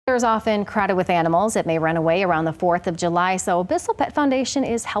Shelters often crowded with animals that may run away around the 4th of July, so Bissell Pet Foundation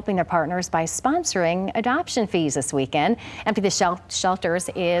is helping their partners by sponsoring adoption fees this weekend. Empty the Shelters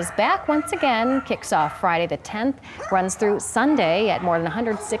is back once again, kicks off Friday the 10th, runs through Sunday at more than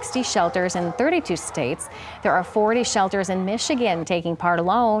 160 shelters in 32 states. There are 40 shelters in Michigan taking part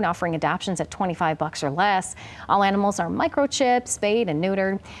alone, offering adoptions at $25 or less. All animals are microchipped, spayed and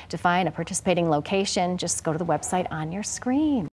neutered. To find a participating location, just go to the website on your screen.